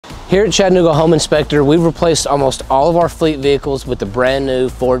Here at Chattanooga Home Inspector, we've replaced almost all of our fleet vehicles with the brand new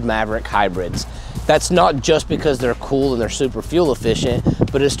Ford Maverick hybrids. That's not just because they're cool and they're super fuel efficient,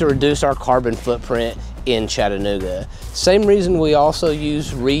 but it's to reduce our carbon footprint in Chattanooga. Same reason we also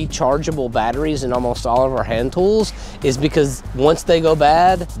use rechargeable batteries in almost all of our hand tools is because once they go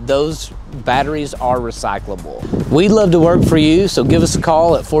bad, those batteries are recyclable. We'd love to work for you, so give us a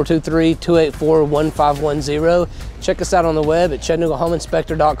call at 423-284-1510. Check us out on the web at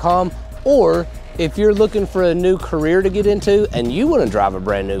ChattanoogaHomeInspector.com, or if you're looking for a new career to get into and you want to drive a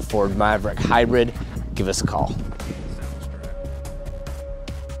brand new Ford Maverick hybrid, give us a call.